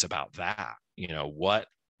analogy is about that.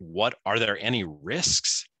 What are there any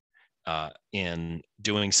risks in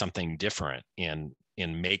doing something different, in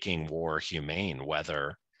making war humane,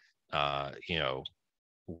 whether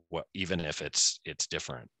even if it's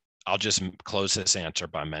different? I'll just close this answer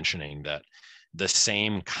by mentioning that the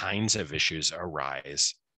same kinds of issues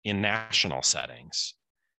arise in national settings.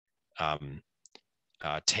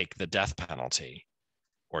 Take the death penalty,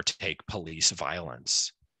 or take police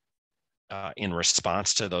violence. In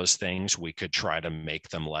response to those things, we could try to make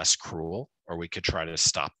them less cruel, or we could try to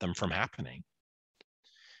stop them from happening.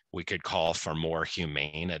 We could call for more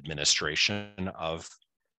humane administration of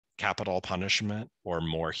capital punishment, or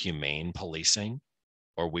more humane policing,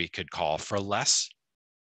 or we could call for less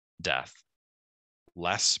death,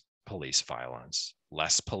 less police violence,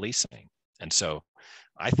 less policing. And so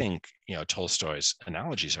I think, Tolstoy's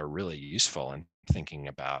analogies are really useful in thinking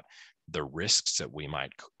about the risks that we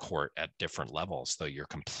might court at different levels, though you're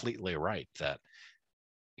completely right that,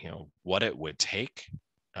 what it would take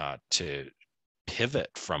to pivot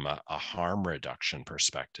from a harm reduction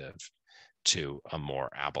perspective to a more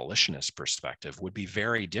abolitionist perspective would be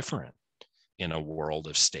very different in a world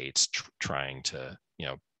of states trying to,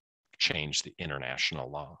 change the international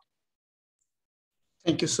law.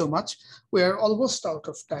 Thank you so much. We are almost out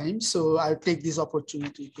of time, so I'll take this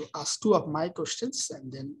opportunity to ask two of my questions,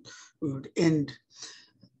 and then we would end.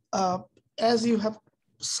 As you have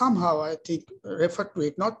somehow, I think, referred to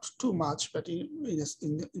it, not too much, but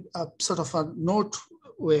in a sort of a note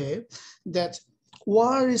way, that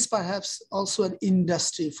war is perhaps also an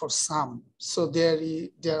industry for some. So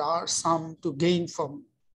there are some to gain from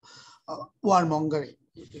warmongering,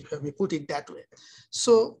 if we put it that way.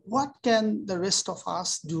 So what can the rest of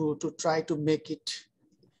us do to try to make it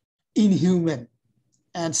inhuman?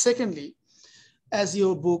 And secondly, as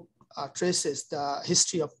your book traces the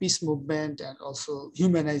history of peace movement and also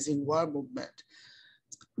humanizing war movement,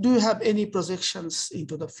 do you have any projections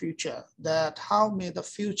into the future, that how may the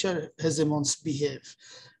future hegemons behave?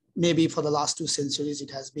 Maybe for the last 2 centuries,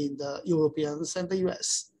 it has been the Europeans and the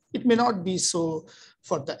US. It may not be so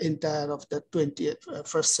for the entire of the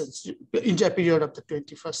 21st century, entire period of the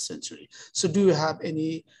 21st century. So do you have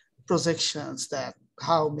any projections that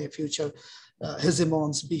how may future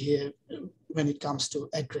hegemons behave when it comes to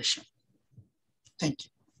aggression? Thank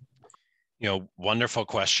you. Wonderful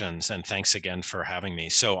questions, and thanks again for having me.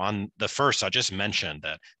 So on the first, I just mentioned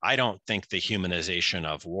that I don't think the humanization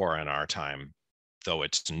of war in our time, though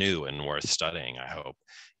it's new and worth studying, I hope,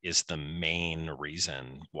 is the main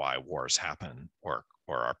reason why wars happen or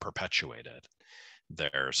are perpetuated.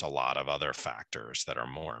 There's a lot of other factors that are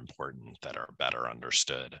more important, that are better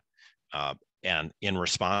understood. And in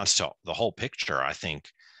response to the whole picture, I think,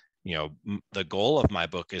 the goal of my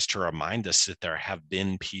book is to remind us that there have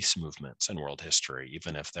been peace movements in world history,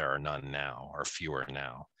 even if there are none now or fewer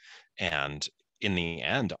now. And in the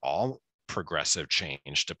end, all progressive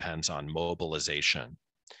change depends on mobilization.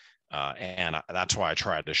 And that's why I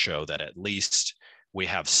try to show that at least we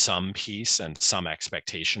have some peace and some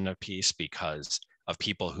expectation of peace because of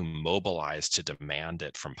people who mobilize to demand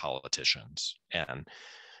it from politicians. And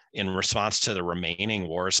in response to the remaining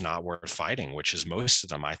wars not worth fighting, which is most of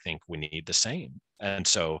them, I think we need the same. And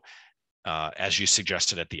so, as you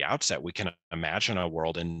suggested at the outset, we can imagine a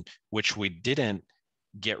world in which we didn't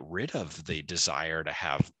get rid of the desire to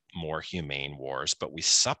have more humane wars, but we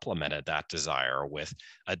supplemented that desire with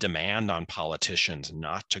a demand on politicians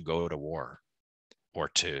not to go to war or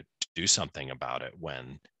to do something about it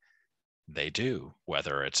when they do,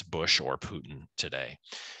 whether it's Bush or Putin today.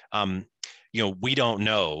 We don't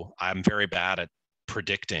know. I'm very bad at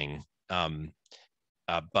predicting,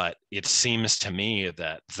 but it seems to me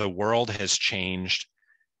that the world has changed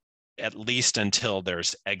at least until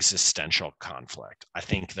there's existential conflict. I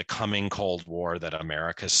think the coming Cold War that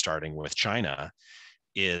America is starting with China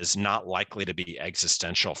is not likely to be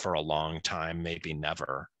existential for a long time, maybe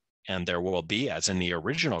never. And there will be, as in the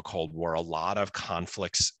original Cold War, a lot of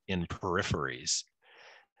conflicts in peripheries.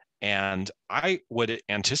 And I would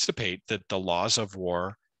anticipate that the laws of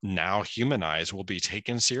war, now humanized, will be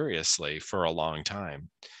taken seriously for a long time.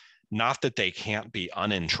 Not that they can't be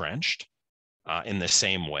unentrenched in the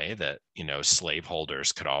same way that,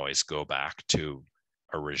 slaveholders could always go back to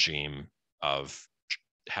a regime of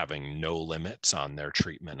having no limits on their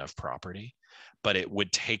treatment of property, but it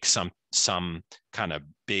would take some kind of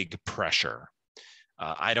big pressure.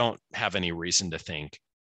 I don't have any reason to think,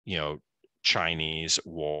 Chinese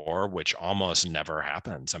war, which almost never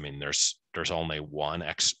happens. I mean, there's only one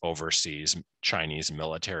overseas Chinese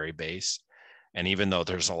military base. And even though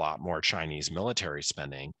there's a lot more Chinese military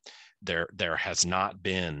spending, there has not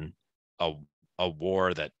been a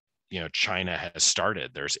war that, China has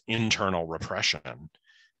started. There's internal repression.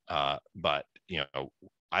 But,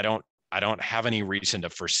 I don't have any reason to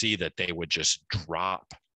foresee that they would just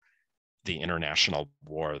drop the international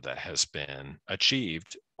war that has been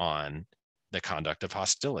achieved on the conduct of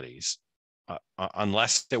hostilities,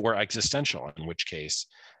 unless they were existential, in which case,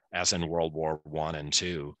 as in World War I and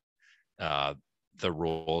II, the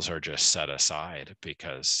rules are just set aside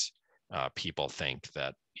because people think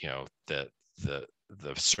that,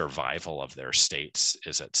 the survival of their states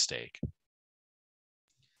is at stake.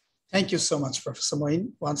 Thank you so much, Professor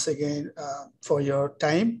Moyn, once again for your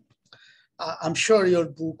time. I'm sure your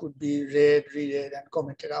book would be read and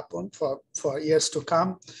commented upon for years to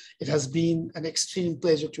come. It has been an extreme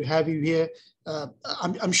pleasure to have you here.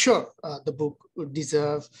 I'm sure the book would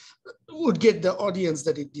get the audience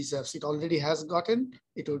that it deserves. It already has gotten.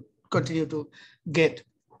 It will continue to get.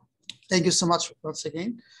 Thank you so much once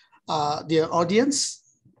again. Dear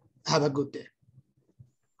audience, have a good day.